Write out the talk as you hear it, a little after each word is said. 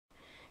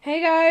Hey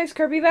guys,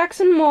 Kirby back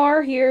some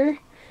more here,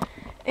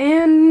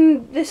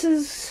 and this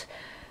is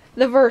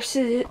the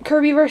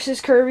Kirby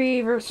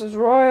versus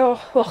Royal.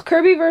 Well,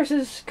 Kirby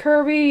versus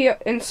Kirby,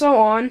 and so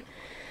on.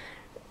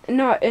 I'm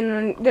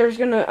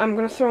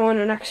gonna throw in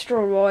an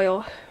extra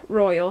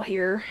Royal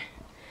here.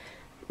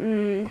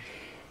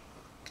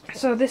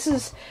 So this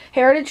is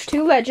Heritage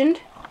 2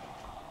 Legend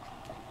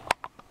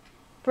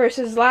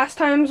versus last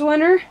time's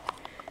winner,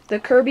 the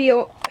Kirby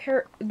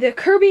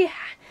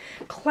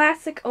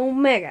Classic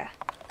Omega.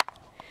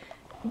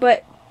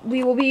 But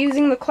we will be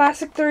using the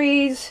Classic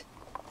 3's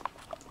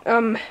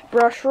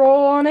brush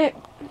roll on it.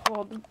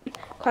 Well, the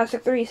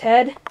Classic 3's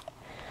head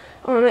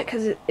on it,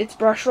 because its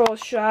brush roll is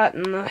shot,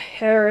 and the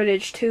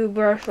Heritage 2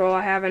 brush roll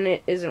I have in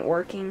it isn't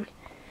working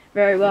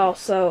very well.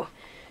 So,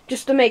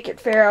 just to make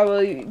it fair, I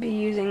will be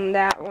using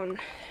that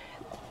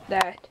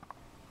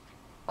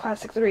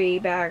Classic 3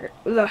 bag.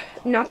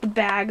 Not the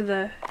bag,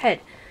 the head.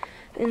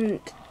 And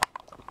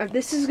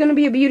this is going to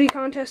be a beauty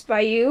contest by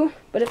you,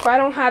 but if I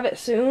don't have it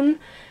soon,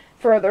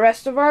 for the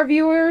rest of our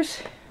viewers,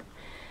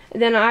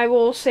 then I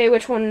will say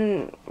which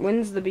one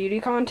wins the beauty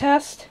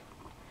contest.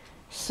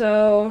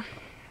 So,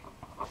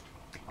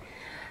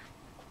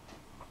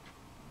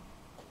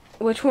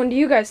 which one do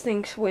you guys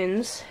think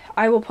wins?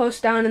 I will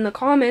post down in the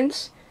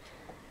comments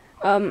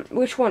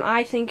which one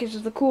I think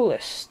is the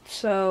coolest.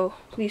 So,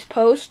 please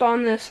post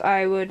on this.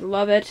 I would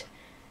love it.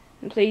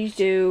 And please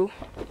do.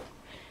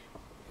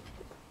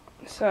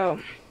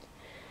 So,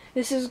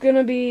 this is going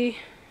to be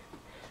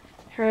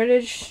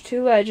Heritage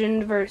 2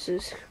 Legend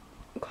versus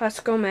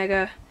Classic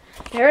Omega.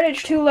 The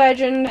Heritage 2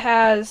 Legend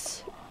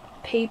has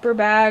paper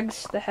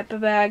bags, the HEPA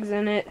bags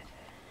in it.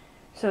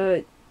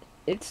 So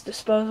it's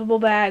disposable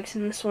bags,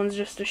 and this one's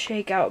just a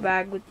shakeout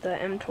bag with the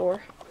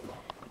mTOR,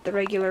 with the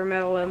regular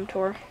metal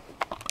mTOR.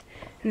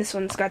 And this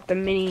one's got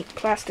the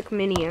plastic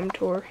mini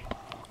mTOR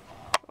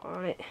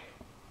on it.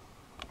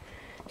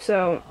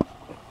 So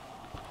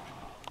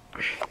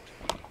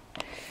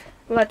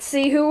let's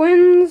see who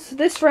wins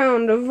this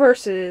round of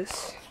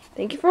versus.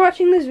 Thank you for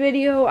watching this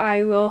video.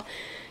 I will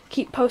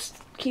keep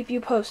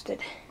you posted.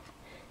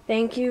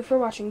 Thank you for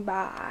watching.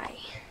 Bye.